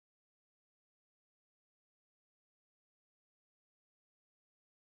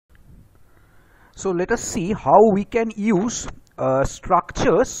So let us see how we can use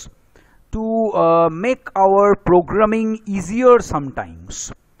structures to make our programming easier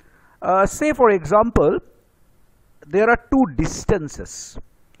sometimes. Say for example, there are two distances.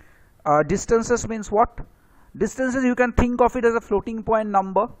 Distances means what? Distances, you can think of it as a floating point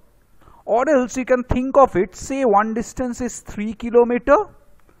number, or else you can think of it, say one distance is 3 kilometer,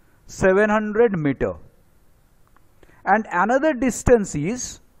 700 meter, and another distance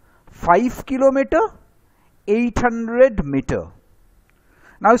is 5 kilometer, 800 meter.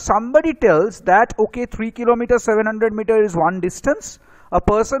 Now somebody tells that okay, 3 kilometer 700 meter is one distance, a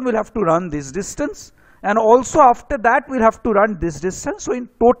person will have to run this distance, and also after that will have to run this distance. So in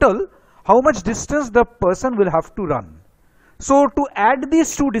total, how much distance the person will have to run? So to add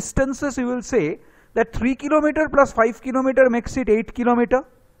these two distances, you will say that 3 kilometer plus 5 kilometer makes it 8 kilometer,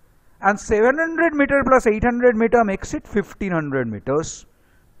 and 700 meter plus 800 meter makes it 1500 meters.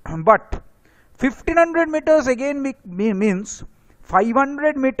 But 1500 meters again means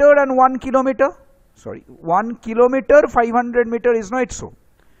 500 meter and 1 kilometer. Sorry, 1 kilometer 500 meter is not so.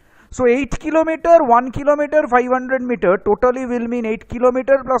 So 8 kilometer, 1 kilometer, 500 meter totally will mean 8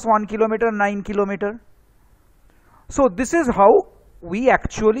 kilometer plus 1 kilometer, 9 kilometer. So this is how we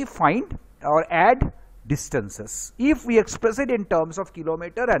actually find or add distances if we express it in terms of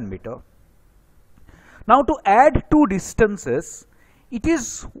kilometer and meter. Now to add two distances, it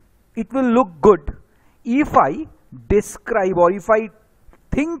will look good if I describe or if I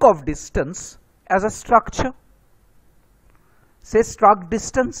think of distance as a structure. Say struct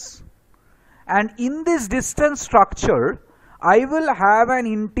distance, and in this distance structure I will have an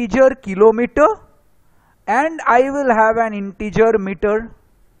integer kilometer and I will have an integer meter.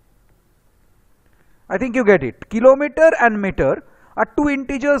 I think you get it. Kilometer and meter are two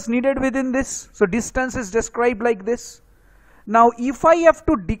integers needed within this. So distance is described like this. Now if I have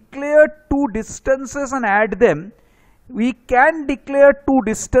to declare two distances and add them, we can declare two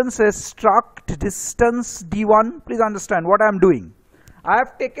distances struct distance d1. Please understand what I am doing. I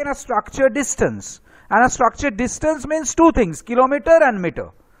have taken a structure distance, and a structure distance means two things, kilometer and meter.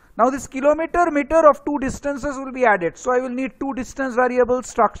 Now this kilometer meter of two distances will be added. So I will need two distance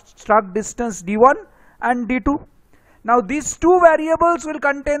variables, struct distance d1 and d2. Now these two variables will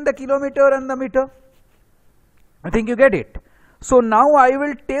contain the kilometer and the meter. I think you get it. So now I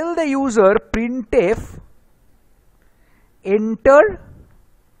will tell the user printf enter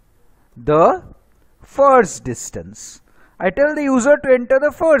the first distance. I tell the user to enter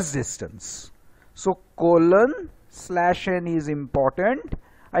the first distance. So :/n is important.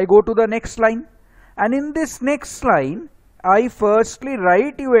 I go to the next line, and in this next line I firstly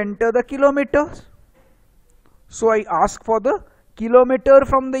write you enter the kilometers. So I ask for the kilometer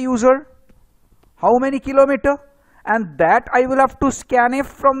from the user. How many kilometer? And that I will have to scanf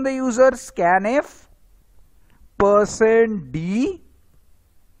from the user. Scanf %d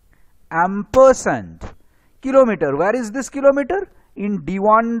ampersand kilometer. Where is this kilometer? In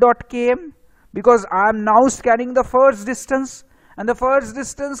d1.km, because I am now scanning the first distance, and the first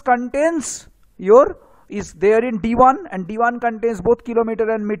distance contains is there in d1, and d1 contains both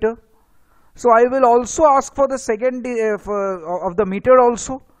kilometer and meter. So I will also ask for the second of the meter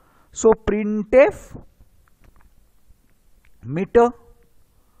also. So printf meter.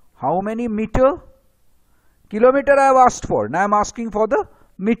 How many meter? Kilometer I have asked for. Now I am asking for the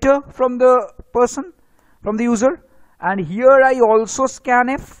meter from the person, from the user. And here I also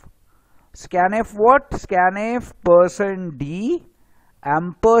scanf. Scanf what? Scanf %d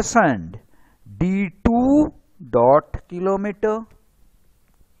ampersand d2 dot kilometer.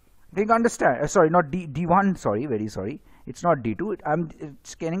 Do you understand? Sorry, not d1. Sorry, very sorry. It's not d2. I'm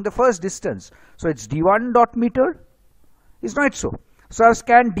scanning the first distance. So it's d1 dot meter. It's not so. So I've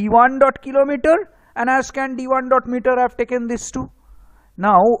scanned d1 dot kilometer and I've scanned d1 dot meter. I've taken this two.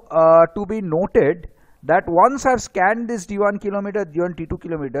 Now to be noted that once I've scanned this d1 kilometer, d1 t2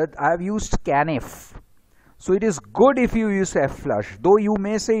 kilometer, I have used scanf. So it is good if you use fflush, though you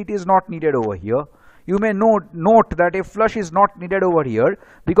may say it is not needed over here. You may note that fflush is not needed over here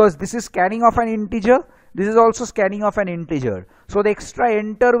because this is scanning of an integer. This is also scanning of an integer. So the extra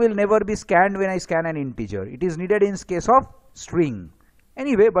enter will never be scanned when I scan an integer. It is needed in case of string.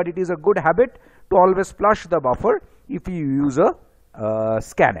 Anyway, but it is a good habit to always flush the buffer if you use a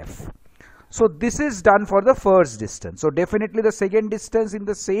scanf. So this is done for the first distance. So definitely the second distance in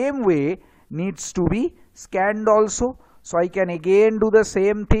the same way needs to be scanned also. So I can again do the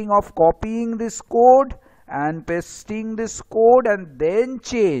same thing of copying this code and pasting this code and then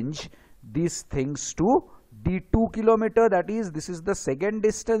change these things to d2 kilometer. That is, this is the second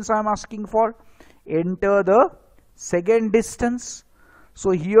distance I am asking for. Enter the second distance.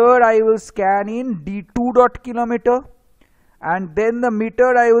 So here I will scan in D2 dot kilometer, and then the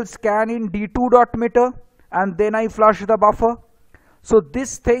meter I will scan in D2 dot meter, and then I flush the buffer. So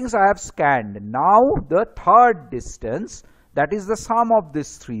these things I have scanned. Now the third distance, that is the sum of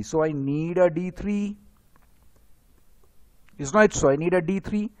these three. So I need a D3. Is not so? I need a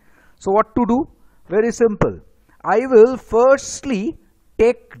D3. So what to do? Very simple. I will firstly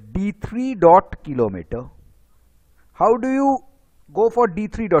take D3 dot kilometer. How do you go for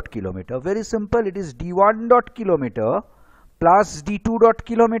D3 dot kilometer? Very simple. It is D1 dot kilometer plus D2 dot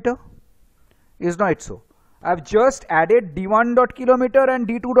kilometer. Is not so? I have just added D1 dot kilometer and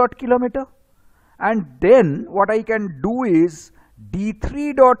D2 dot kilometer. And then what I can do is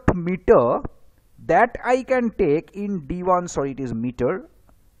D3 dot meter, that I can take in D1, sorry, it is meter.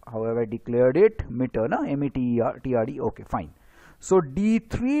 However, I declared it meter, na? M-E-T-R-E, okay, fine. So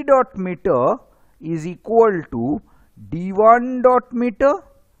D3 dot meter is equal to D1 dot meter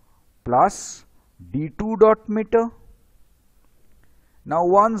plus D2 dot meter. Now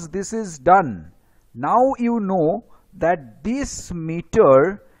once this is done, now you know that this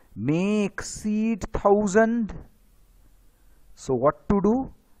meter may exceed 1000. So what to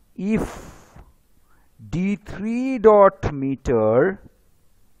do? If D3 dot meter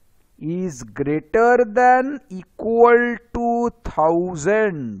is greater than equal to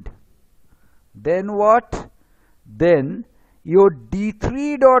 1000, then what? Then your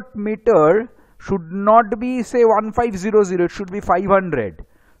D3 dot meter should not be say 1500, it should be 500.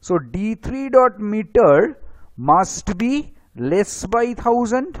 So D3 dot meter must be less by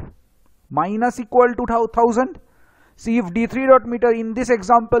 1000, minus equal to 1000. See, if D3 dot meter in this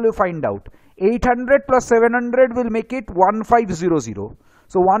example you find out 800 plus 700 will make it 1500.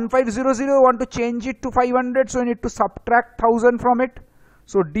 So 1500 you want to change it to 500, so you need to subtract 1000 from it.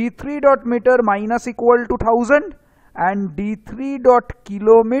 So D3 dot meter minus equal to 1000, and D3 dot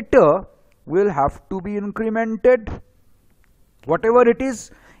kilometer will have to be incremented. Whatever it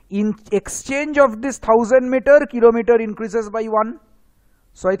is, in exchange of this 1000 meter, kilometer increases by 1.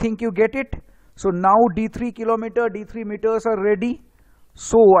 So I think you get it. So now D3 kilometer, D3 meters are ready.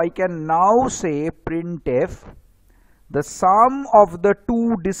 So I can now say printf, the sum of the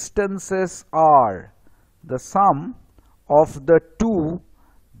two distances are, the sum of the two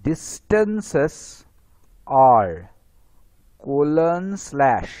distances are colon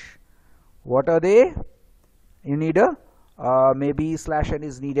slash, what are they? You need a maybe slash n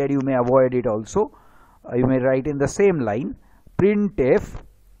is needed, you may avoid it also. You may write in the same line printf.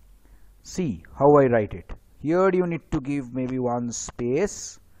 See how I write it. Here you need to give maybe one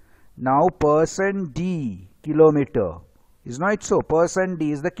space. Now %d kilometer is not so.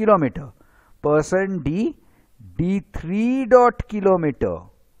 %d is the kilometer. %d d3 dot kilometer.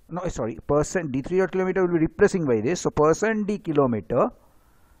 No, sorry. D3 dot kilometer will be replacing by this. So %d kilometer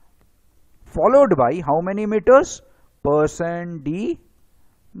followed by how many meters? %d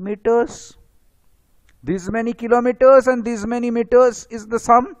meters. This many kilometers and this many meters is the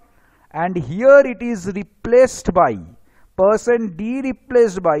sum. And here it is replaced by %d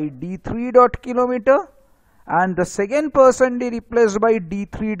replaced by d3 dot kilometer, and the second %d replaced by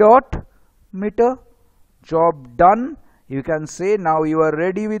d3 dot meter. Job done. You can say now you are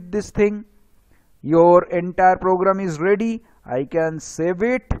ready with this thing. Your entire program is ready. I can save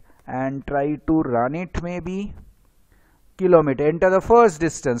it and try to run it maybe. Kilometer. Enter the first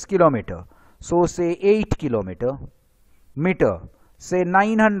distance, kilometer. So say 8 kilometer. Meter. Say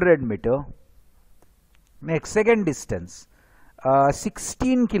 900 meter. Next, second distance,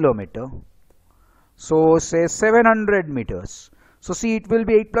 16 kilometer. So say 700 meters. So see, it will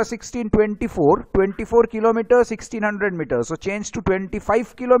be 8 plus 16, 24. 24 kilometers, 1600 meters. So change to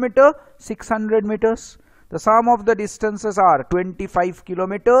 25 kilometer, 600 meters. The sum of the distances are 25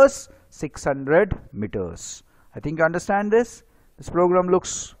 kilometers, 600 meters. I think you understand this. This program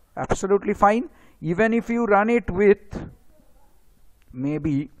looks absolutely fine. Even if you run it with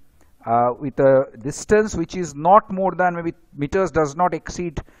maybe with a distance which is not more than, maybe meters does not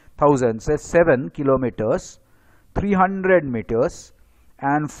exceed 1000, say 7 kilometers, 300 meters,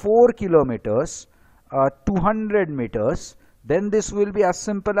 and 4 kilometers, 200 meters, then this will be as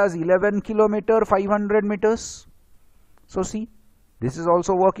simple as 11 kilometer, 500 meters. So see, this is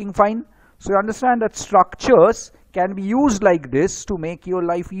also working fine. So you understand that structures can be used like this to make your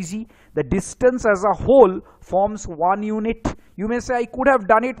life easy. The distance as a whole forms one unit. You may say, I could have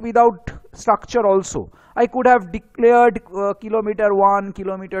done it without structure also. I could have declared kilometer 1,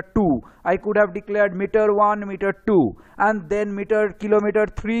 kilometer 2. I could have declared meter 1, meter 2, and then kilometer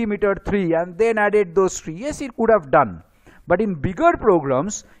 3, meter 3, and then added those 3. Yes, it could have done. But in bigger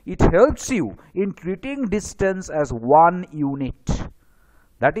programs, it helps you in treating distance as one unit.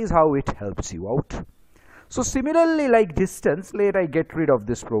 That is how it helps you out. So similarly, like distance, let I get rid of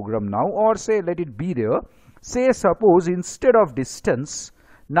this program now, or say let it be there. Say suppose instead of distance,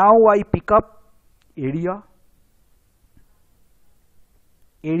 now I pick up area.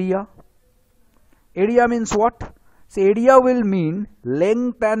 Area means what? So area will mean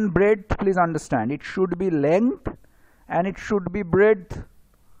length and breadth. Please understand, it should be length and it should be breadth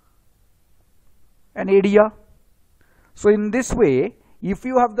and area. So in this way, if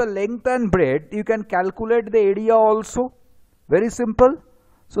you have the length and breadth, you can calculate the area also. Very simple.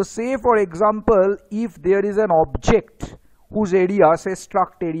 So say for example, if there is an object whose area, say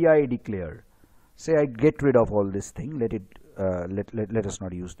struct area I declare. Say I get rid of all this thing. Let us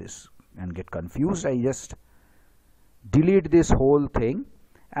not use this and get confused. I just delete this whole thing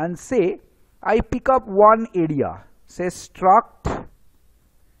and say I pick up one area. Say struct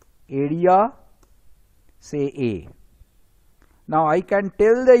area, say A. Now I can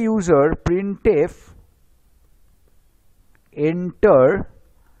tell the user printf enter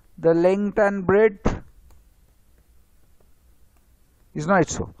the length and breadth. Is not it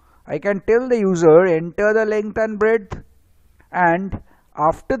so? I can tell the user enter the length and breadth, and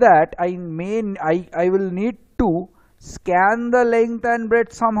after that I will need to scan the length and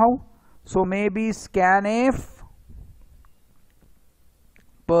breadth somehow. So maybe scanf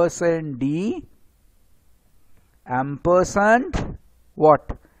 %d ampersand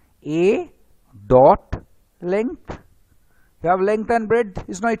what? A dot length. You have length and breadth,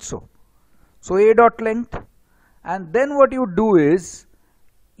 is not it so? So A dot length, and then what you do is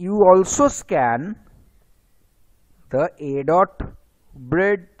you also scan the A dot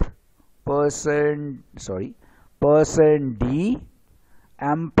breadth %d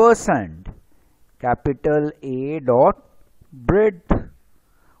ampersand capital A dot breadth.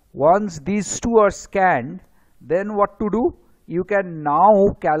 Once these two are scanned, then what to do? You can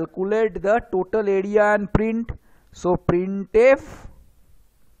now calculate the total area and print. So printf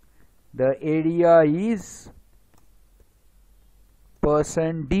the area is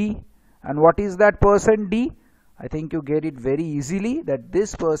 %d, and what is that %d? I think you get it very easily, that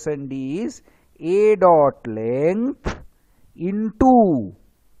this %d is A dot length into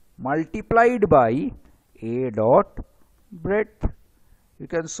multiplied by A dot breadth. You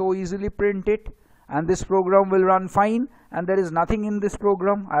can so easily print it, and this program will run fine, and there is nothing in this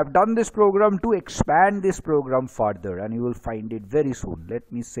program. I have done this program to expand this program further, and you will find it very soon.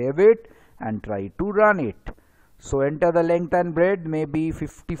 Let me save it and try to run it. So enter the length and breadth, maybe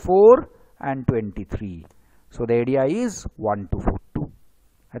 54 and 23. So the area is 1242.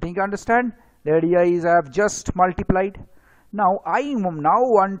 I think you understand. The area is I have just multiplied. Now I now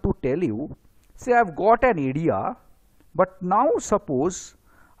want to tell you, say I have got an area, but now suppose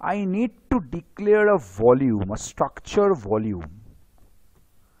I need to declare a volume, a structure volume.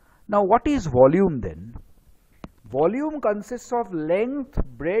 Now what is volume then? Volume consists of length,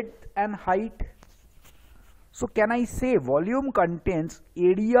 breadth and height. So can I say volume contains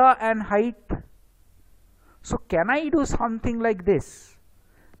area and height? So can I do something like this,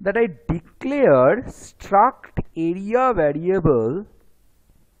 that I declare struct area variable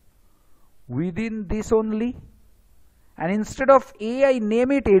within this only, and instead of A I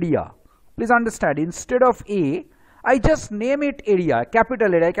name it area. Please understand, instead of A I just name it area,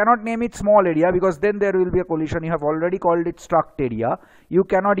 capital area. I cannot name it small area because then there will be a collision. You have already called it struct area. You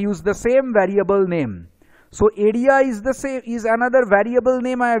cannot use the same variable name. So area is the same, is another variable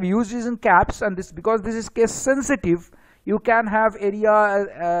name I have used is in caps, and this because this is case sensitive, you can have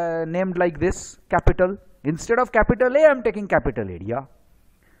area named like this, capital. Instead of capital A I am taking capital area.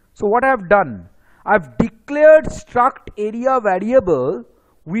 So what I have done, I have declared struct area variable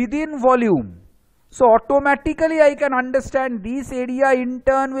within volume. So automatically I can understand this area in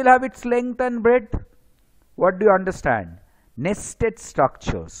turn will have its length and breadth. What do you understand? Nested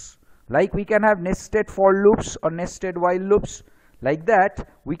structures. Like we can have nested for loops or nested while loops. Like that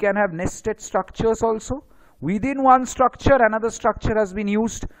we can have nested structures also. Within one structure another structure has been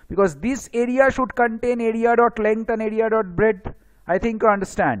used, because this area should contain area dot length and area dot breadth. I think you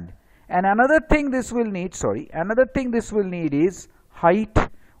understand. And another thing this will need, is height.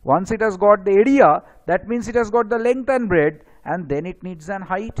 Once it has got the area, that means it has got the length and breadth, and then it needs an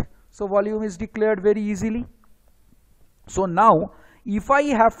height. So volume is declared very easily. So now if I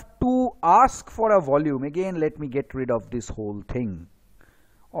have to ask for a volume, again let me get rid of this whole thing,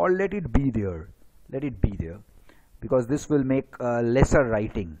 or let it be there, because this will make lesser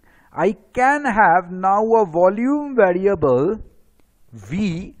writing. I can have now a volume variable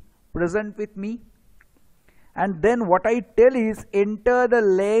V present with me, and then what I tell is enter the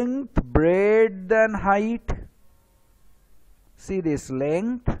length, breadth and height. See this,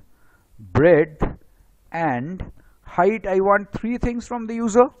 length, breadth and height. I want three things from the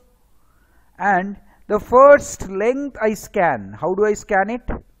user. And the first, length, I scan. How do I scan it?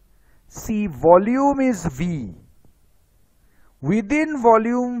 See, volume is V. Within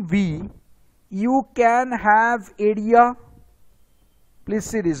volume V, you can have area. Please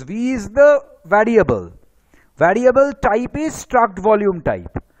see this, V is the variable. Variable type is struct volume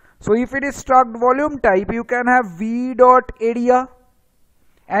type. So if it is struct volume type, you can have V dot area.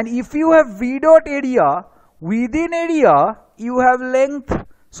 And if you have V dot area, within area, you have length.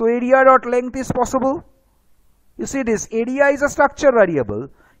 So area dot length is possible. You see this, area is a structure variable.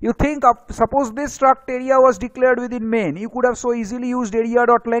 You think of, suppose this struct area was declared within main, you could have so easily used area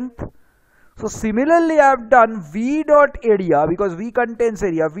dot length. So similarly, I have done V dot area, because V contains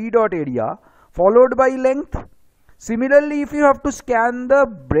area, V dot area followed by length. Similarly, if you have to scan the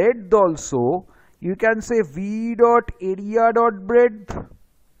breadth also, you can say V dot area dot breadth.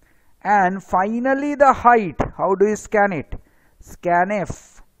 And finally the height, how do you scan it?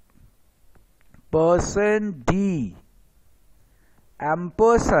 Scanf %d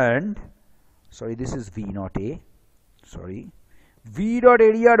ampersand, sorry, this is V not A, sorry, V dot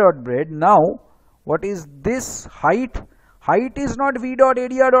area dot breadth. Now what is this height? Height is not V dot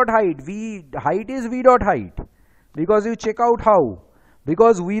area dot height, height is V dot height, because you check out how,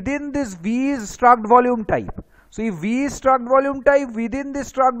 because within this V is struct volume type. So if V is struct volume type, within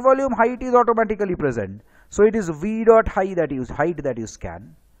this struct volume, height is automatically present. So it is V dot height that you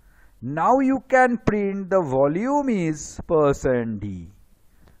scan. Now you can print the volume is %d.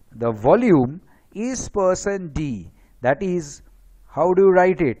 The volume is %d. That is, how do you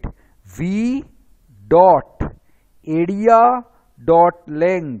write it? V dot area dot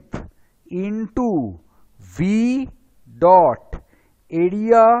length into V dot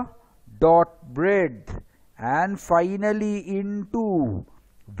area dot breadth and finally into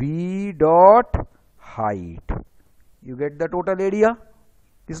V dot height. You get the total area.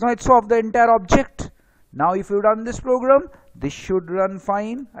 This now it's of the entire object. Now if you run this program, this should run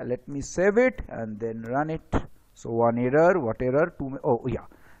fine. Let me save it and then run it. So one error, what error? Oh yeah.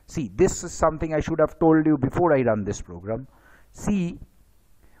 See, this is something I should have told you before I run this program. See,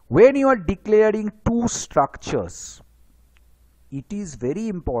 when you are declaring two structures, it is very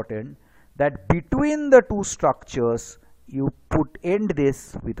important that between the two structures you end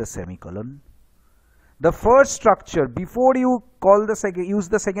this with a semicolon. The first structure, before you call the second, use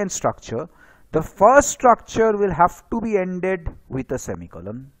the second structure, the first structure will have to be ended with a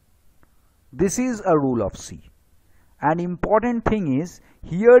semicolon. This is a rule of C. An important thing is,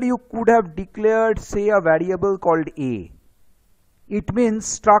 here you could have declared, say, a variable called A. It means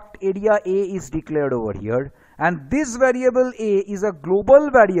struct area A is declared over here, and this variable A is a global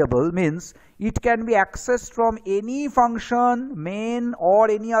variable, means it can be accessed from any function, main or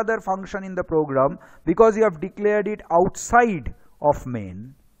any other function in the program, because you have declared it outside of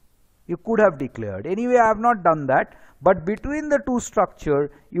main. You could have declared. Anyway, I have not done that, but between the two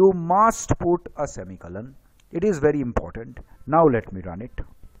structure, you must put a semicolon. It is very important. Now let me run it.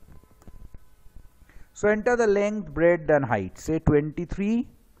 So enter the length, breadth and height. Say 23,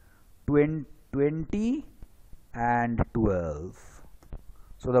 20 and 12.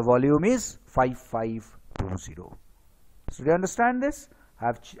 So the volume is 5520. So do you understand this?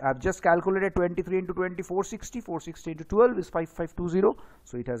 I've just calculated 23 into 20, 460, 460 into 12 is 5520.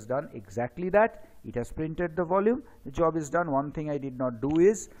 So it has done exactly that. It has printed the volume. The job is done. One thing I did not do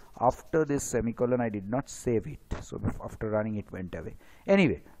is, after this semicolon, I did not save it. So after running, it went away.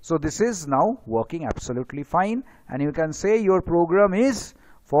 Anyway, so this is now working absolutely fine. And you can say your program is,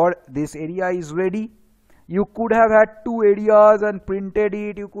 for this area is ready. You could have had two areas and printed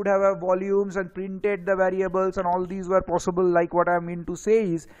it. You could have volumes and printed the variables, and all these were possible. Like what I mean to say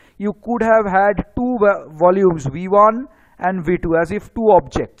is, you could have had two volumes, V1 and V2, as if two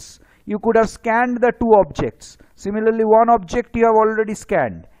objects. You could have scanned the two objects. Similarly, one object you have already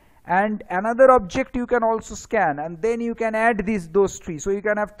scanned, and another object you can also scan, and then you can add those three. So you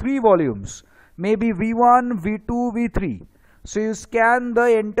can have three volumes, maybe V1, V2, V3. So you scan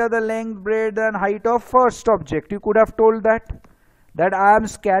enter the length, breadth and height of first object. You could have told that I am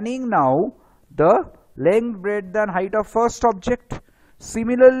scanning now the length, breadth and height of first object.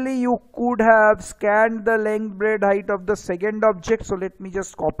 Similarly, you could have scanned the length, breadth, height of the second object. So let me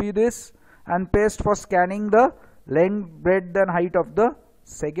just copy this and paste for scanning the length, breadth and height of the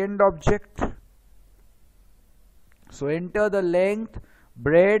second object. So enter the length,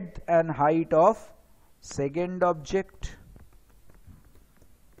 breadth and height of second object.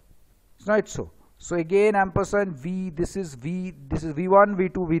 Right, so So again ampersand V, this is V1,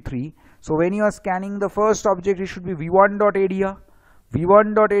 V2, V3. So when you are scanning the first object, it should be V1 dot area,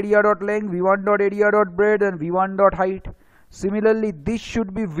 V1 dot area dot length, V1 dot area dot breadth, and V1 dot height. Similarly, this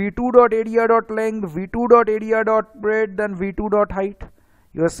should be V2 dot area dot length, V2 dot area dot breadth, and V2 dot height.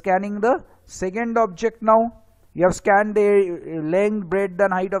 You are scanning the second object now. You have scanned the length, breadth,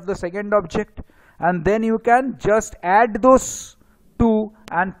 and height of the second object, and then you can just add those two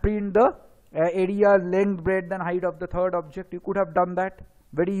and print the area, length, breadth, and height of the third object. You could have done that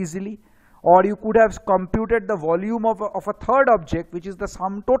very easily, or you could have computed the volume of a third object, which is the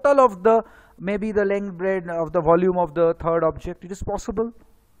sum total of the maybe the length, breadth of the volume of the third object. It is possible.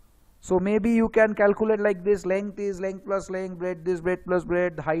 So maybe you can calculate like this: length is length plus length, breadth is breadth plus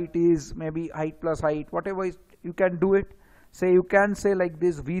breadth, height is maybe height plus height, whatever is, you can do it. Say you can say like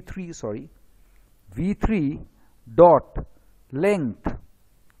this: V3 dot length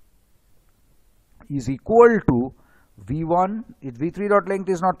is equal to V1. V3 dot length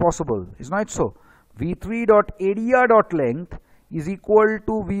is not possible, is not so? V3 dot area dot length is equal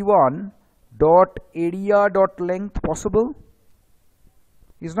to V1 dot area dot length. Possible,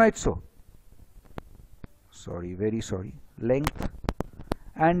 is not so? Sorry, very sorry. Length,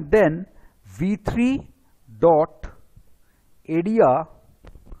 and then V3 dot area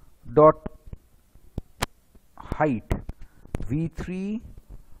dot height, V3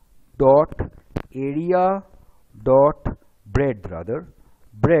 dot area dot breadth,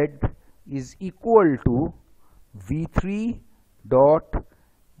 breadth is equal to V3 dot,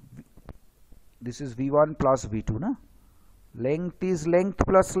 this is V1 plus V2, na? Length is length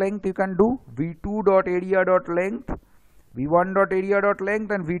plus length, you can do V2 dot area dot length, V1 dot area dot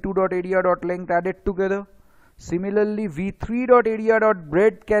length, and V2 dot area dot length added together. Similarly, V3 dot area dot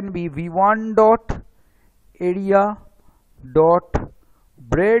breadth can be V1 dot area dot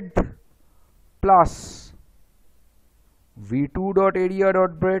breadth plus V2 dot area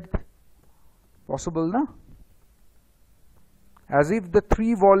dot breadth. Possible, na? As if the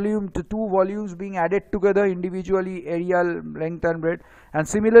two volumes being added together individually, area, length, and breadth. And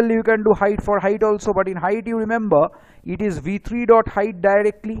similarly, you can do height for height also, but in height, you remember it is V3 dot height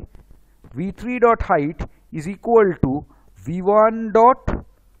directly. V3 dot height is equal to V1 dot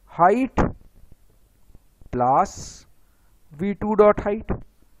height plus V2 dot height.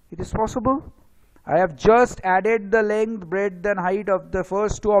 It is possible. I have just added the length, breadth, and height of the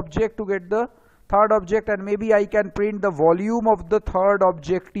first two objects to get the third object, and maybe I can print the volume of the third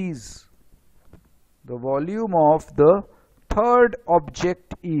object is. The volume of the third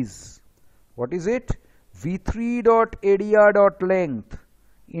object is, what is it? V3 dot area dot length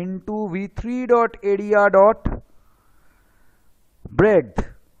into V3 dot area dot breadth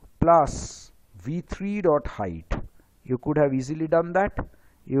plus V3 dot height. You could have easily done that.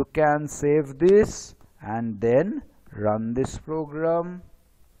 You can save this and then run this program.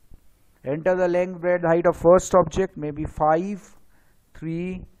 Enter the length, breadth, height of first object, maybe 5,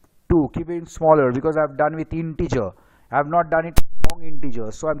 3, 2. Keep it smaller because I have done with integer. I have not done it long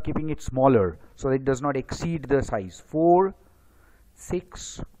integer, so I am keeping it smaller so that it does not exceed the size. 4,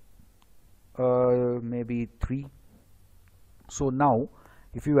 6, maybe 3. So now,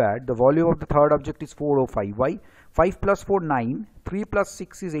 if you add, the volume of the third object is 405. Why? 5 plus 4, 9. 3 plus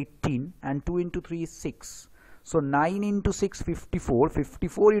 6 is 18, and 2 into 3 is 6. So 9 into 6, 54.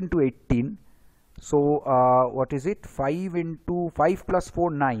 54 into 18. So what is it? 5 into 5 plus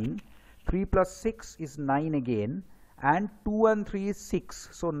 4, 9. 3 plus 6 is 9 again, and 2 and 3 is 6.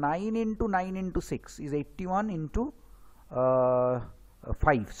 So 9 into 6 is 81 into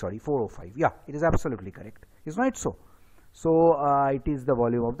 5. Sorry, 405. Yeah, it is absolutely correct. Is not it so? So it is the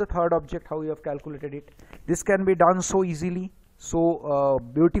volume of the third object, how you have calculated it. This can be done so easily, so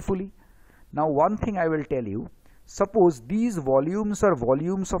beautifully. Now one thing I will tell you, suppose these volumes are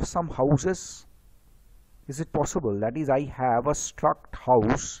volumes of some houses. Is it possible? That is, I have a struct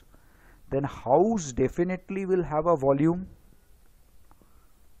house, then house definitely will have a volume.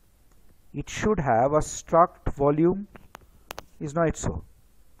 It should have a struct volume, is not it so?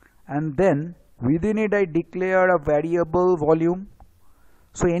 And then within it I declare a variable volume.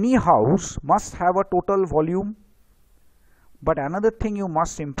 So any house must have a total volume. But another thing you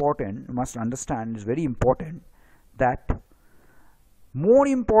must understand, is very important, that more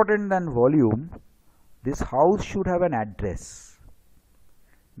important than volume, this house should have an address.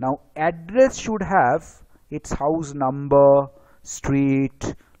 Now address should have its house number,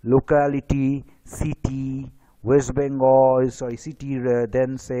 street, locality, city, West Bengal, sorry, city,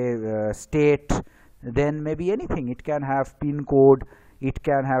 then say state, then maybe anything. It can have pin code, it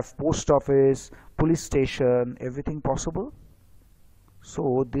can have post office, police station, everything possible.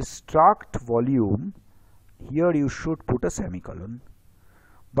 So this struct volume, here you should put a semicolon.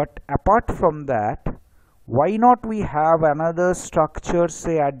 But apart from that, why not we have another structure,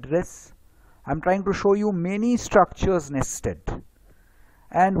 say address? I'm trying to show you many structures nested.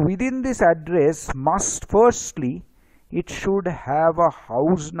 And within this address must firstly, it should have a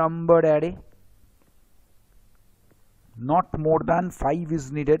house number array. Not more than 5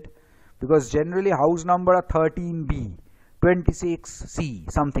 is needed, because generally house number are 13B, 26C,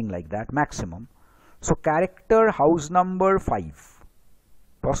 something like that maximum. So character house number 5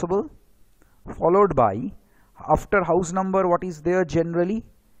 possible, followed by, after house number what is there generally?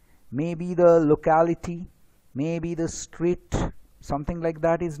 Maybe the locality, maybe the street, something like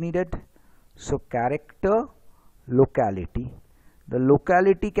that is needed. So character locality, the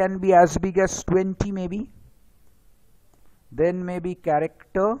locality can be as big as 20 maybe. Then maybe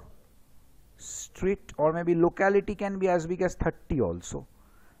character street, or maybe locality can be as big as 30 also.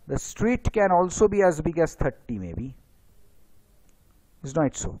 The street can also be as big as 30 maybe. Is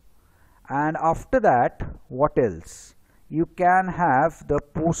not so? And after that, what else? You can have the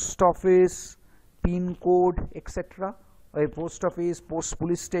post office, pin code, etc. A post office,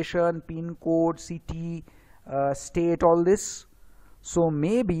 police station, pin code, city, state, all this. So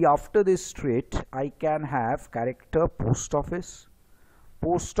maybe after this street, I can have character post office.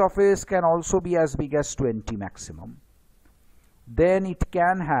 Post office can also be as big as 20 maximum. Then it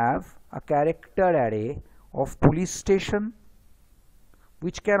can have a character array of police station,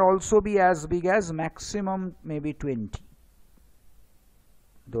 which can also be as big as maximum maybe 20.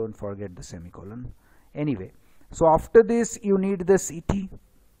 Don't forget the semicolon. Anyway, so after this you need the city,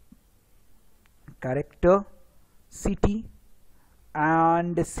 character city,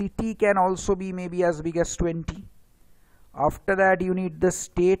 and the city can also be maybe as big as 20. After that you need the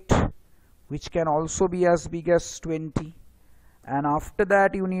state, which can also be as big as 20. And after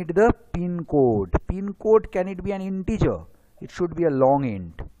that you need the pin code. Pin code, can it be an integer? It should be a long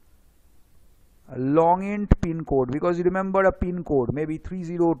int. A long int pin code, because you remember a pin code maybe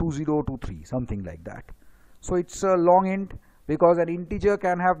 302023, something like that. So it's a long int, because an integer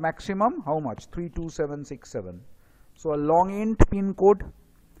can have maximum how much? 32767. So a long int pin code.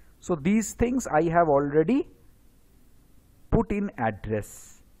 So these things I have already put in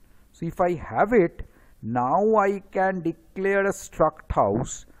address. So if I have it, now I can declare a struct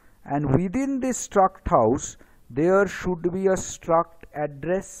house, and within this struct house there should be a struct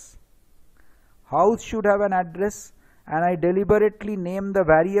address. House should have an address, and I deliberately name the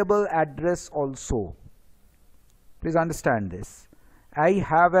variable address also. Please understand this. I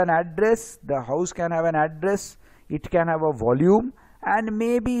have an address, the house can have an address, it can have a volume, and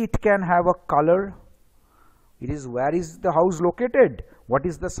maybe it can have a color. It is where is the house located, what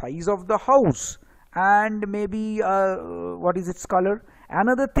is the size of the house, and maybe what is its color.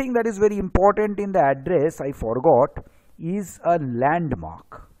 Another thing that is very important in the address, I forgot, is a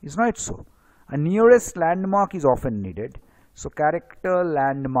landmark. Is not so? A nearest landmark is often needed. So character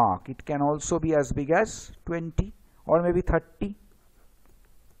landmark, it can also be as big as 20 or maybe 30,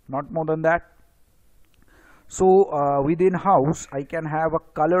 not more than that. So within house I can have a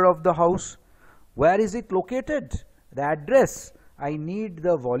color of the house. Where is it located? The address. I need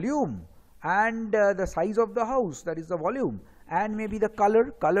the volume and the size of the house, that is the volume, and maybe the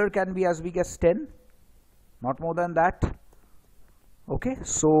color. Color can be as big as 10, not more than that. Okay,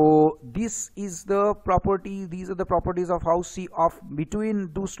 so this is the property, these are the properties of house. See, of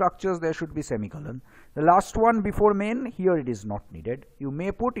between two structures there should be semicolon. The last one before main, here it is not needed. You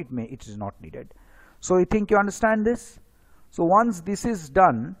may put it, it is not needed. So I think you understand this. So once this is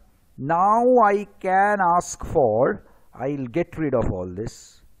done, now I can ask for, I'll get rid of all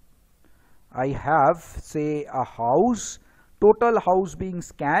this. I have, say, a house, total house being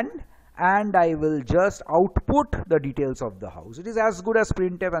scanned, and I will just output the details of the house. It is as good as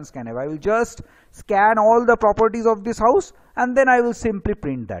printf and scanf. I will just scan all the properties of this house, and then I will simply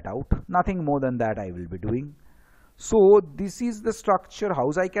print that out. Nothing more than that I will be doing. So this is the structure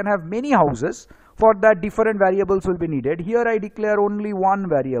house. I can have many houses. For that different variables will be needed. Here I declare only one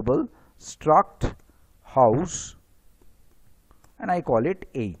variable, struct house, and I call it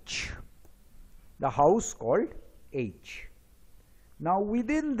H. The house called H. Now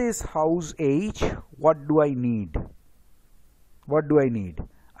within this house H, what do I need? What do I need?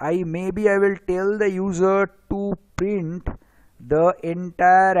 Maybe I will tell the user to print the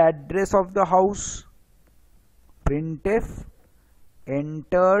entire address of the house. Printf,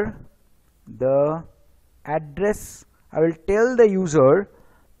 enter the address. I will tell the user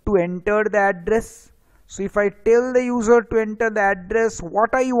to enter the address. So if I tell the user to enter the address, what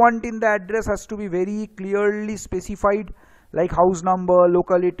I want in the address has to be very clearly specified. like house number,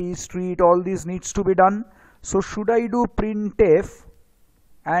 locality, street, all these needs to be done. So should I do printf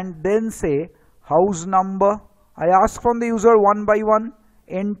and then say house number? I ask from the user one by one,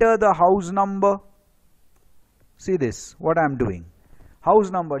 enter the house number. See this, what I am doing.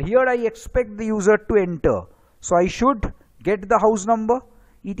 House number. Here I expect the user to enter. So I should get the house number.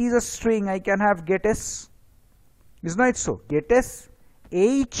 It is a string. I can have getS. Isn't it so? GetS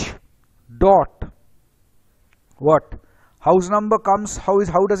h dot what? House number comes. How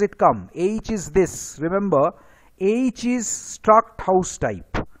does it come? H is this. Remember, H is struct house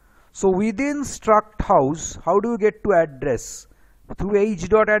type. So within struct house, how do you get to address? Through h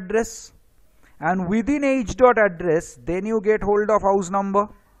dot address. And within h dot address, then you get hold of house number.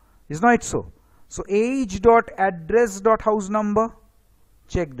 Isn't it so? So h dot address dot house number.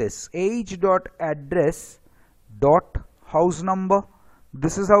 Check this. H dot address dot house number.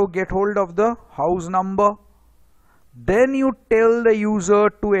 This is how you get hold of the house number. Then you tell the user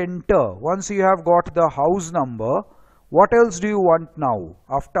to enter. Once you have got the house number, what else do you want now?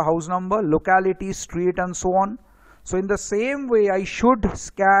 After house number, locality, street, and so on. So in the same way, I should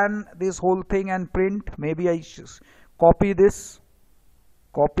scan this whole thing and print. Maybe I should copy this.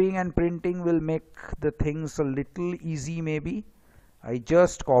 Copying and printing will make the things a little easy maybe. I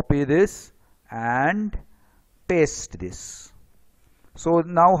just copy this and paste this. So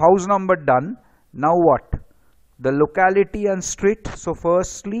now house number done. Now what? The locality and street. So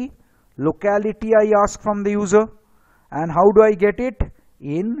firstly, locality I ask from the user. And how do I get it?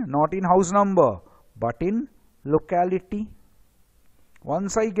 Not in house number, but in locality.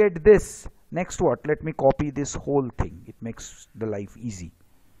 Once I get this, next what? Let me copy this whole thing. It makes the life easy.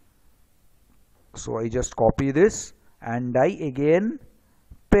 So I just copy this and I again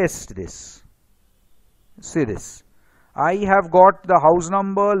paste this. See this. I have got the house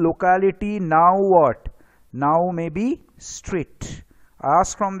number, locality. Now what? Now maybe street. I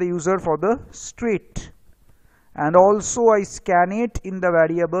ask from the user for the street. And also I scan it in the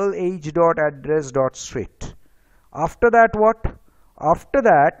variable h.address.street. After that what? After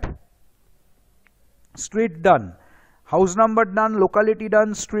that, street done, house number done, locality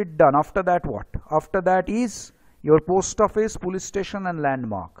done, street done. After that what? After that is your post office, police station and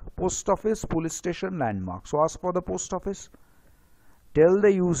landmark. Post office, police station, landmark. So ask for the post office. Tell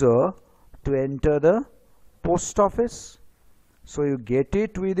the user to enter the post office. So you get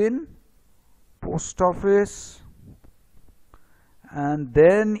it within post office and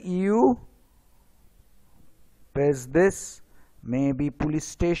then you paste this, maybe police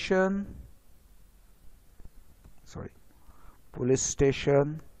station, police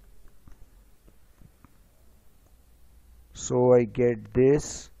station. So I get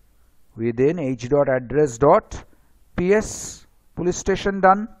this within h.address.ps, police station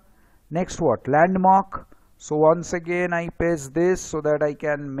done. Next what? Landmark. So once again I paste this so that I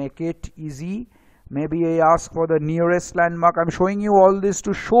can make it easy. Maybe I ask for the nearest landmark. I'm showing you all this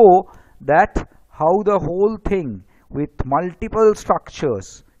to show that how the whole thing with multiple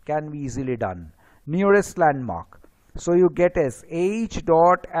structures can be easily done. Nearest landmark. So you get as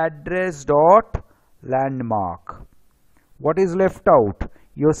h.address.landmark. What is left out?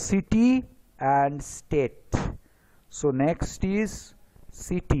 Your city and state. So next is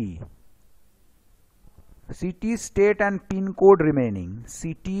city. City, state and pin code remaining.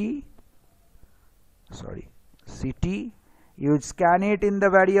 City, you scan it in the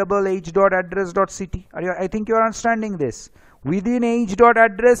variable h.address.city. I think you are understanding this. Within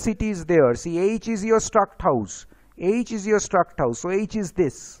h.address, city is there. See, h is your struct house. H is your struct house. So h is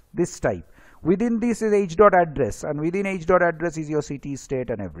this type. Within this is h.address and within h.address is your city, state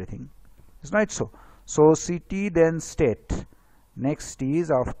and everything. Isn't it so? So city then state. Next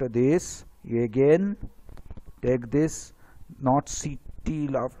is after this, you again take this, not city,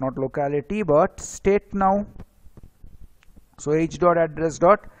 not locality, but state now. So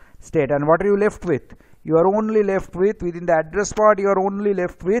h.address.state. And what are you left with? You are only left with, within the address part, you are only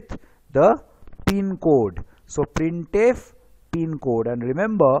left with the pin code. So printf pin code. And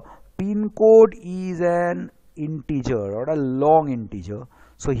remember, pin code is an integer or a long integer.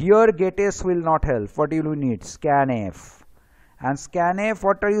 So here getS will not help. What you will need? Scanf. And scanf,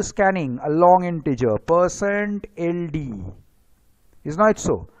 what are you scanning? A long integer. %ld. Is not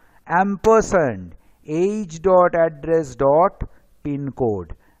so? Ampersand h.address.pin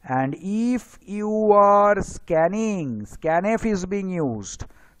code. And if you are scanning, scanf is being used.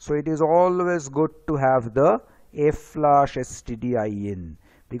 So it is always good to have the f/stdin,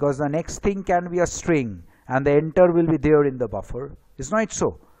 because the next thing can be a string and the enter will be there in the buffer. Is not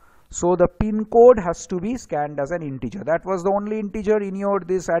so? So the pin code has to be scanned as an integer. That was the only integer in your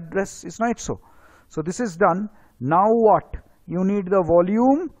this address. Is not so? So this is done. Now what? You need the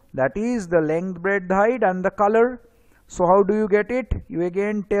volume, that is the length, breadth, height, and the color. So how do you get it? You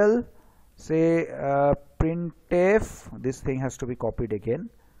again tell, say printf, this thing has to be copied again.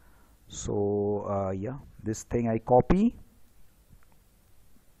 So yeah, this thing I copy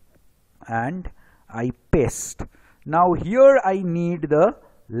and I paste. Now here I need the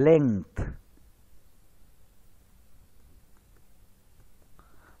length.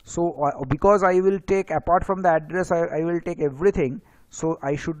 So because I will take, apart from the address, I will take everything. So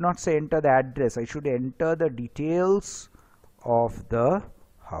I should not say enter the address, I should enter the details of the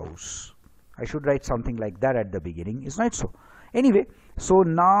house. I should write something like that at the beginning, isn't it so? Anyway, so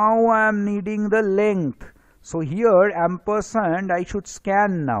now I am needing the length. So here ampersand I should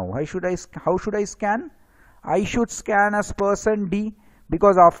scan now. How should I scan? I should scan as %d,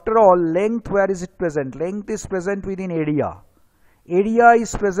 because after all, length, where is it present? Length is present within area. Area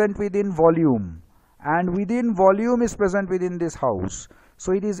is present within volume, and within volume is present within this house.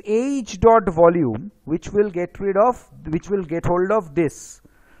 So it is h dot volume which will get hold of this.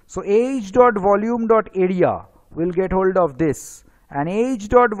 So h dot volume dot area will get hold of this, and h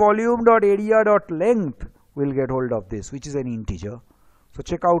dot volume dot area dot length will get hold of this, which is an integer. So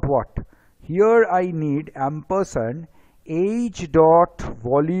check out what. Here I need ampersand h dot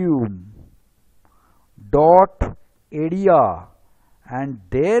volume dot area, and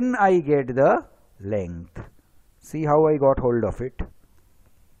then I get the length. See how I got hold of it.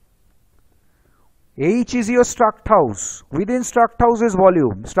 H is your struct house. Within struct house is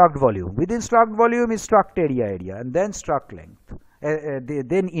volume, struct volume. Within struct volume is struct area, and then struct length,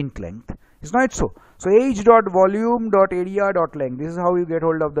 then int length. It's not so. So h dot volume dot area dot length. This is how you get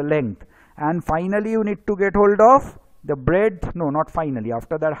hold of the length. And finally you need to get hold of the breadth. No, not finally.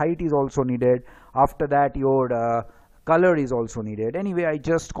 After that, height is also needed. After that, your color is also needed. Anyway, I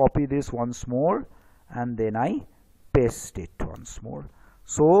just copy this once more and then I paste it once more.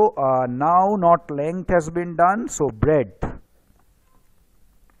 So now not length has been done, so breadth.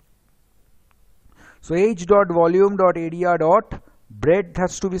 So h dot volume dot area dot breadth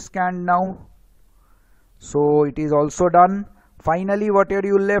has to be scanned now. So it is also done. Finally, what are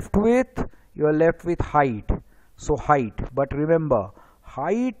you left with? You are left with height. So height, but remember,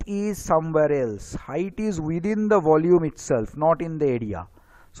 height is somewhere else. Height is within the volume itself, not in the area.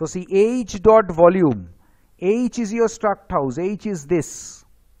 So see, h dot volume. H is your struct house. H is this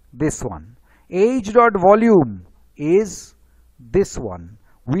one. H dot volume is this one.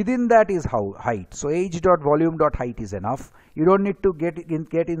 Within that is height. So h dot volume dot height is enough. You don't need to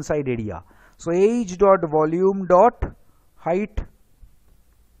get inside area. So h dot volume dot height.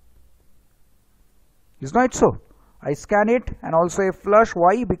 Is not so? I scan it and also a flush.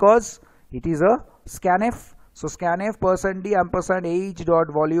 Why? Because it is a scanf. So scanf %d ampersand h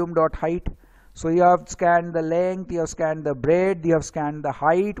dot volume dot height. So you have scanned the length, you have scanned the breadth, you have scanned the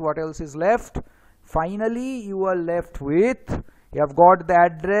height. What else is left? Finally, you are left with, you have got the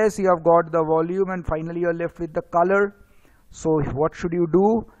address, you have got the volume, and finally you are left with the color. So what should you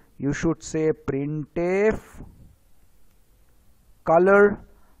do? You should say printf color,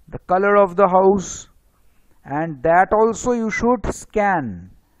 the color of the house, and that also you should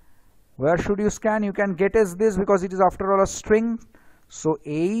scan. Where should you scan? You can get as this because it is after all a string. So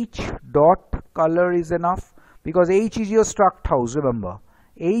h dot color is enough, because h is your struct house. Remember,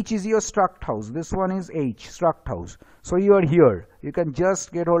 h is your struct house. This one is h, struct house. So you are here. You can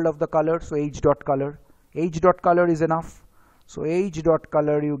just get hold of the color. So h dot color. H dot color is enough. So h dot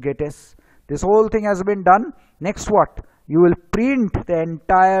color you get as. This whole thing has been done. Next what? You will print the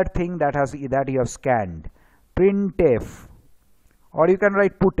entire thing that you have scanned. Printf, or you can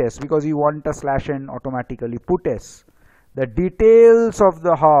write puts because you want a slash n automatically. Puts the details of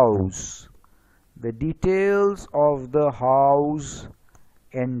the house. The details of the house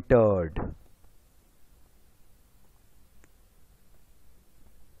entered.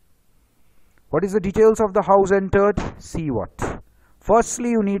 What is the details of the house entered? See what? Firstly,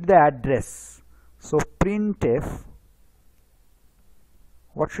 you need the address. So printf,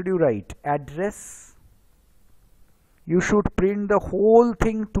 what should you write? Address. You should print the whole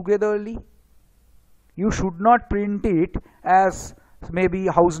thing togetherly. You should not print it as maybe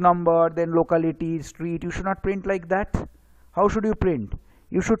house number, then locality, street. You should not print like that. How should you print?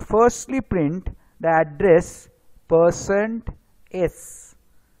 You should firstly print the address %s.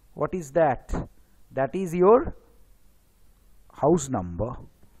 What is that? That is your house number.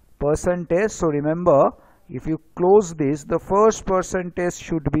 %s. So remember, if you close this, the first %s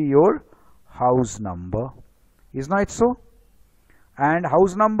should be your house number. Is not it so? And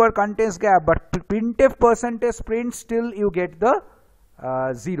house number contains gap, but printf %s prints till you get the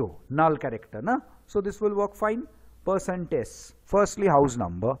 0, null character. Na? So this will work fine. Percent S, firstly house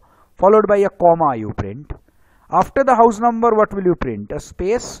number, followed by a comma you print. After the house number, what will you print? A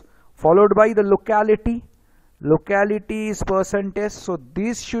space followed by the locality. Locality is percent S, so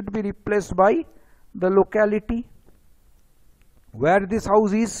this should be replaced by the locality where this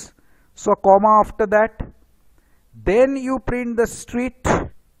house is. So a comma after that. Then you print the street.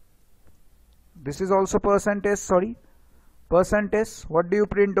 This is also percent S, sorry. Percent S. What do you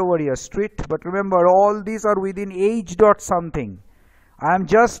print over here? Street. But remember, all these are within age dot something. I am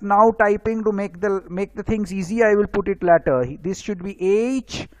just now typing to make the things easy. I will put it later. This should be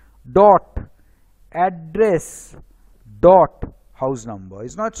age dot address dot house number.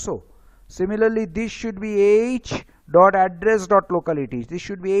 Is not so? Similarly, this should be age dot address dot locality. This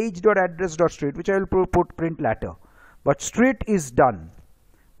should be age dot address dot street, which I will print later. But street is done.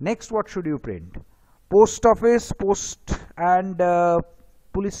 Next, what should you print? Post office, post and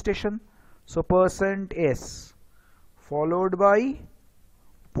police station. So percent S followed by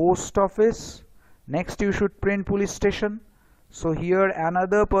post office. Next you should print police station. So here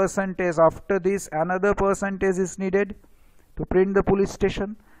another percentage, after this another percentage is needed to print the police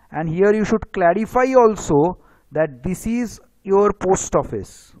station. And here you should clarify also that this is your post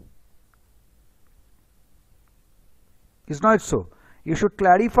office. Is not so? You should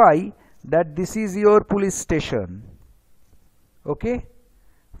clarify that this is your police station. Okay?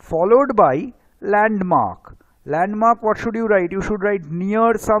 Followed by landmark. Landmark, what should you write? You should write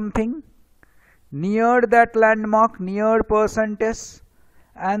near something. Near that landmark, near percentage.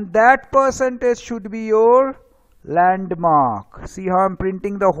 And that percentage should be your landmark. See how I am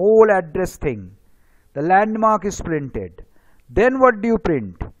printing the whole address thing. The landmark is printed. Then what do you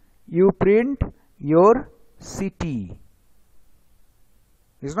print? You print your city.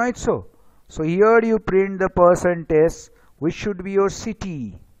 Is not so? So here you print the percentage, which should be your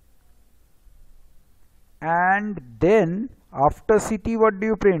city. And then after city, what do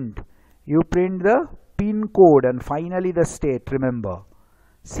you print? You print the pin code and finally the state. Remember,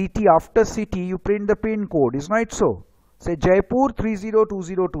 city, after city you print the pin code. Is not so? Say Jaipur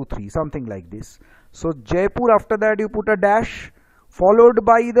 302023, something like this. So Jaipur, after that you put a dash followed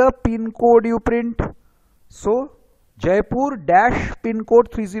by the pin code you print. So Jaipur dash pin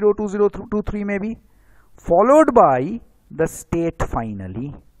code 302023 maybe, followed by the state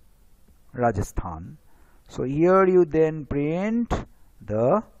finally, Rajasthan. So here you then print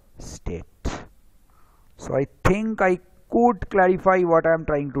the state. So I think I could clarify what I am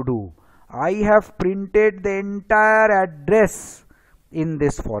trying to do. I have printed the entire address in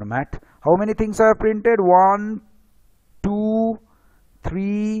this format. How many things I have printed? 1, 2,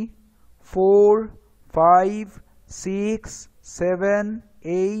 3, 4, 5, 6, 7,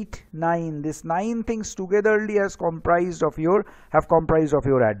 8, 9. This 9 things togetherly have comprised of your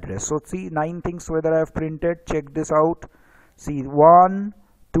address. So see, 9 things whether I have printed. Check this out. See, 1,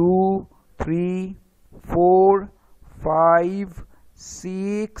 2, 3, 4, 5,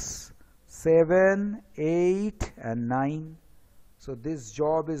 6, 7, 8 and 9. So this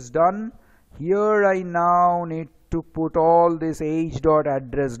job is done. Here I now need to put all this age dot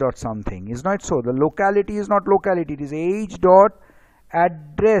address dot something. Is not so? The locality is not locality, it is age dot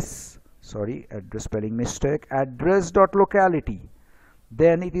address, sorry, address spelling mistake, address dot locality.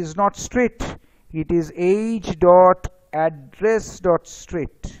 Then it is not street, it is age dot address dot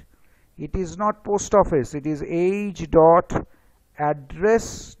street. It is not post office, it is age dot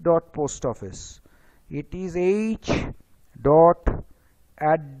address dot post office. It is age dot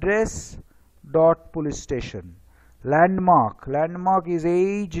address dot police station. Landmark, landmark is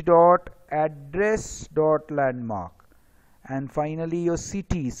age dot address dot landmark. And finally your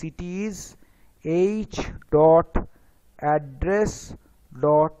city, city is age dot address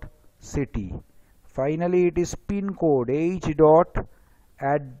dot city. Finally it is pin code, age dot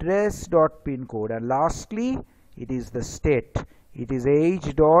address dot pin code. And lastly it is the state, it is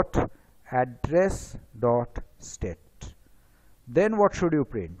age dot address dot state. Then what should you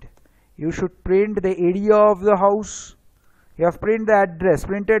print? You should print the area of the house. You have printed the address,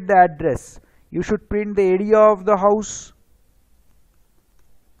 printed the address. You should print the area of the house.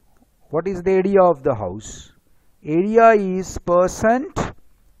 What is the area of the house? Area is percent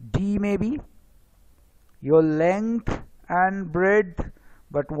D maybe. Your length and breadth.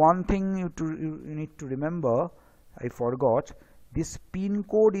 But one thing you need to remember, I forgot, this pin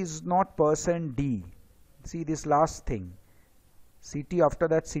code is not percent D. See this last thing. City, after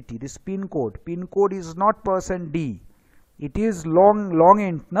that city, this pin code is not percent D, it is long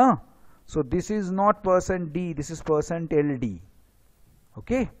int, na? So this is not percent D, this is percent LD.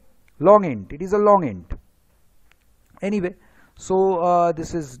 Okay, long int, it is a long int. Anyway, So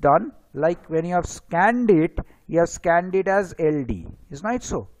this is done. Like when you have scanned it, you have scanned it as LD. Is not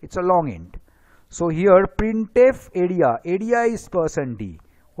so? It's a long int. So here printf area. Area is %d.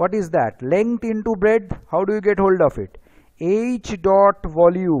 What is that? Length into breadth. How do you get hold of it? H dot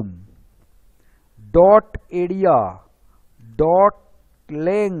volume dot area dot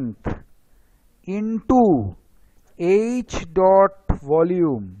length into H dot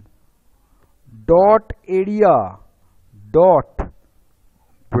volume dot area dot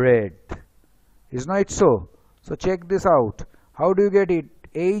breadth. Is not it so? So check this out. How do you get it?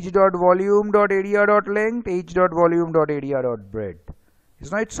 H dot volume dot area dot length, H dot volume dot area dot breadth.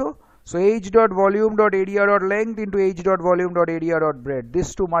 Is not it so? So H dot volume dot area dot length into H dot volume dot area dot breadth.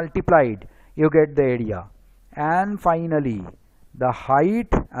 This two multiplied, you get the area. And finally, the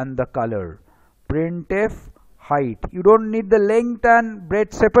height and the color. Printf height. You don't need the length and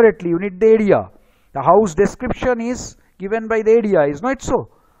breadth separately. You need the area. The house description is given by the area. Is not so?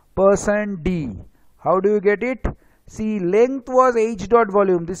 %d. How do you get it? See, length was H dot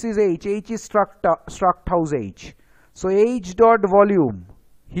volume. This is H. H is struct house H. So H dot volume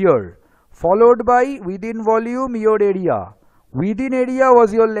here, followed by within volume your area. Within area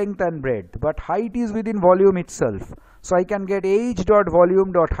was your length and breadth, but height is within volume itself. So I can get H dot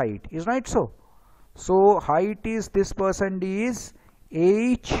volume dot height. Is not so? So height is this %d is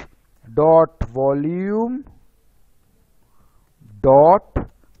H dot volume dot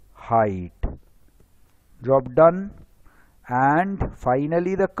height. Job done. And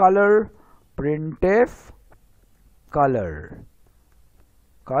finally the color, printf color.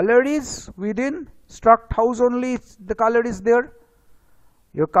 Color is within struct house only, the color is there.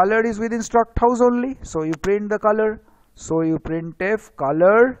 Your color is within struct house only, so you print the color. So you printf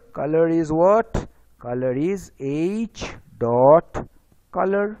color. Color is what? Color is H dot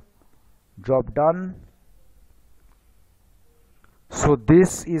color. Job done. So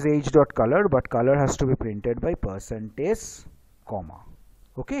this is H dot color, but color has to be printed by %, comma.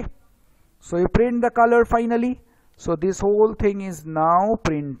 Okay. So you print the color finally. So this whole thing is now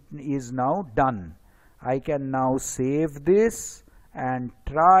done. I can now save this and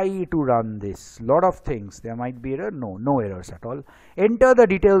try to run this. Lot of things. There might be error. No errors at all. Enter the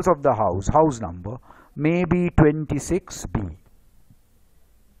details of the house. House number maybe 26B.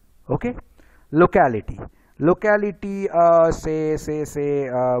 Okay. Locality. Locality, say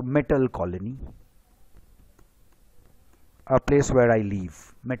Metal Colony, a place where I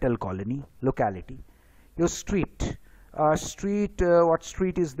live. Metal Colony, locality. Your street, what street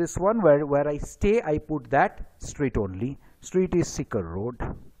is this one? Where I stay, I put that street only. Street is Sikar Road.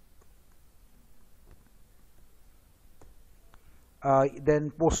 Then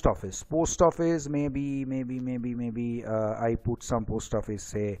post office. Post office maybe I put some post office,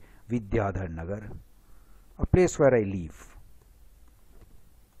 say Vidyadhar Nagar. A place where I live.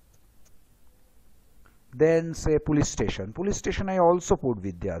 Then say police station. Police station I also put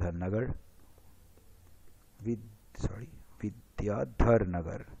Vidyadhar Nagar. Vidyadhar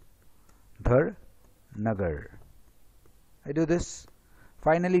Nagar. Dhar Nagar. I do this.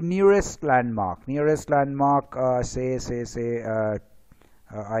 Finally, nearest landmark. Nearest landmark. I say this.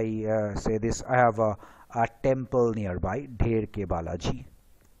 I have a temple nearby. Dher ke Balaji.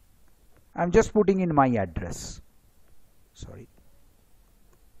 I'm just putting in my address. Sorry.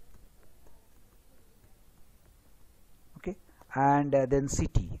 Okay. And then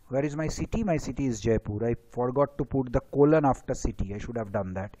city. Where is my city? My city is Jaipur. I forgot to put the colon after city. I should have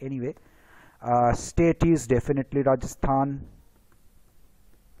done that. Anyway, state is definitely Rajasthan.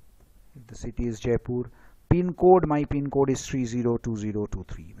 If the city is Jaipur. Pin code, my pin code is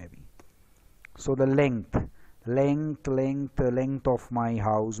 302023 maybe. So the length of my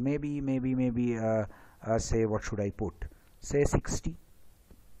house, maybe say what should I put? Say 60.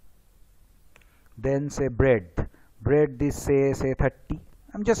 Then say breadth is say 30.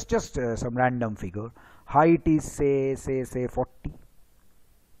 I'm just some random figure. Height is say 40.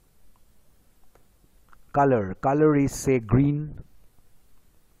 Color is say green.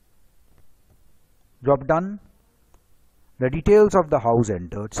 Job done. The details of the house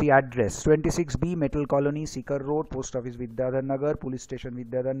entered. See address 26B Metal Colony, Sikar Road, Post Office Vidyadhar Nagar, Police Station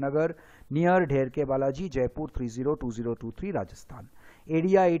Vidyadhar Nagar, near Dher ke Balaji, Jaipur 302023, Rajasthan.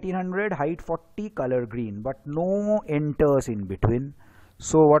 Area 1800, height 40, color green, but no enters in between.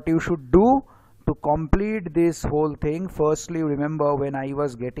 So what you should do to complete this whole thing, firstly remember when I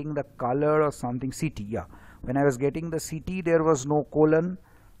was getting the color or something, city, yeah. When I was getting the city there was no colon.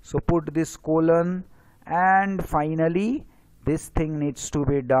 So put this colon, and finally this thing needs to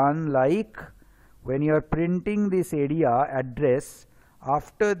be done like when you are printing this area address,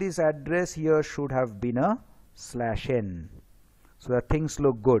 after this address here should have been a /n. So the things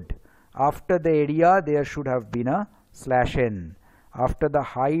look good. After the area, there should have been a /n. After the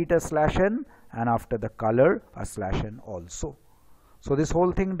height, a /n, and after the color, a /n also. So this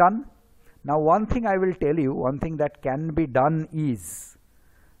whole thing done. Now one thing I will tell you, one thing that can be done is,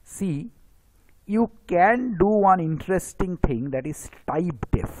 see, you can do one interesting thing, that is type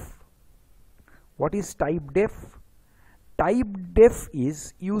def. What is type def? Type def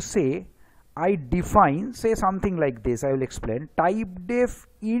is, you say, I define, say something like this, I will explain, type def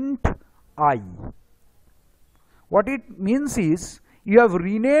int I. What it means is, you have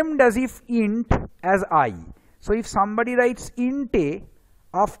renamed as if int as I. So if somebody writes int a,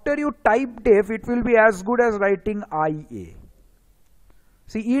 after you type def, it will be as good as writing IA.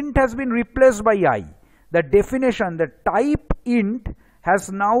 See, int has been replaced by I. The definition, the type int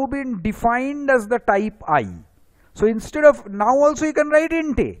has now been defined as the type I. So instead of, now also you can write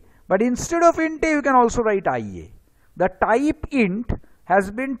int a, but instead of int a you can also write IA. The type int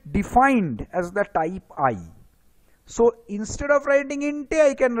has been defined as the type I. So instead of writing int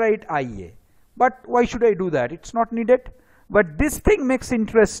a, I can write IA. But why should I do that? It's not needed. But this thing makes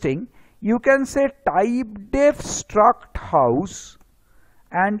interesting. You can say type def struct house,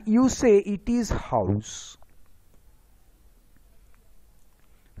 and you say it is house.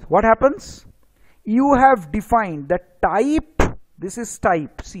 What happens? You have defined the type, this is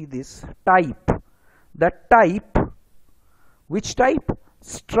type, see this, type. The type, which type?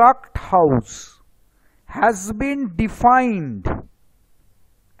 Struct house has been defined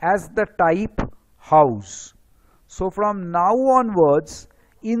as the type house. So from now onwards,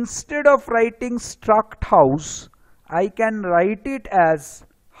 instead of writing struct house, I can write it as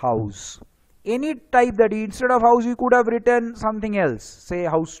house. Any type that instead of house you could have written something else, say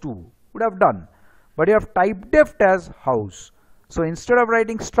house 2, would have done. But you have type def as house. So instead of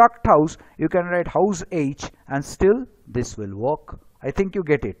writing struct house, you can write house h, and still this will work. I think you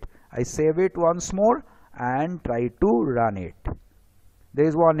get it. I save it once more and try to run it. There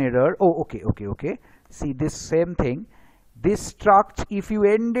is one error. Oh, okay. See this same thing. This struct, if you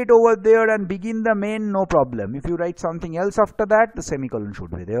end it over there and begin the main, no problem. If you write something else after that, the semicolon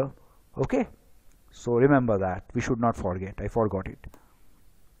should be there. Okay. So remember that. We should not forget. I forgot it.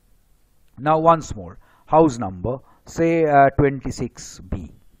 Now once more. House number, say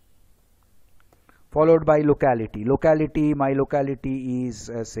 26B. Followed by locality. Locality, my locality is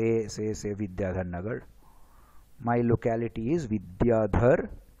say Vidyadhar Nagar. My locality is Vidyadhar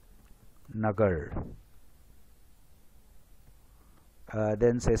Nagar.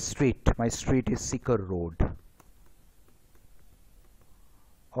 Then say street. My street is Sikar Road.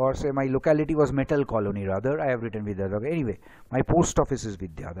 Or say my locality was Metal Colony rather. I have written Vidyadhar Nagar. Anyway, my post office is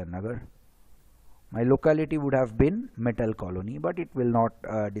Vidyadhar Nagar. My locality would have been Metal Colony, but it will not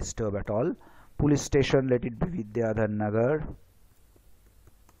disturb at all. Police station, let it be Vidyadhar Nagar.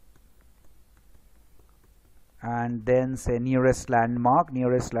 And then say nearest landmark.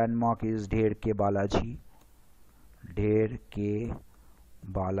 Nearest landmark is Dher Ke Balaji. Dher Ke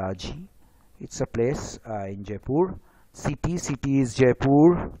Balaji. It's a place in Jaipur. City is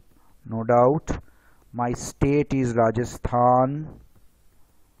Jaipur, no doubt. My state is Rajasthan.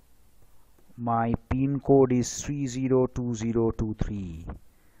 My pin code is 302023.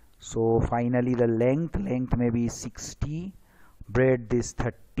 So finally the length may be 60, breadth is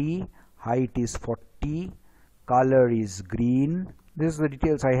 30, height is 40, color is green. This is the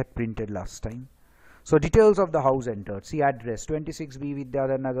details I had printed last time. So details of the house entered. See address 26B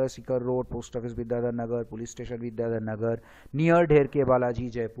Vidyadhar Nagar, Sikar Road, post office Vidyadhar Nagar, police station Vidyadhar Nagar, near Dher Ke Balaji,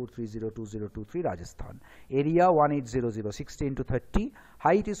 Jaipur 302023, Rajasthan. Area 1800, 60 into 30,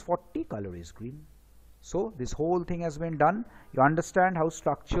 height is 40, color is green. So this whole thing has been done. You understand how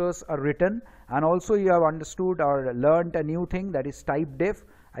structures are written, and also you have understood or learned a new thing, that is type def.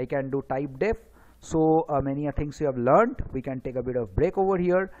 I can do type def. So many things you have learned. We can take a bit of break over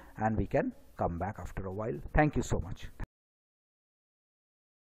here and we can come back after a while. Thank you so much.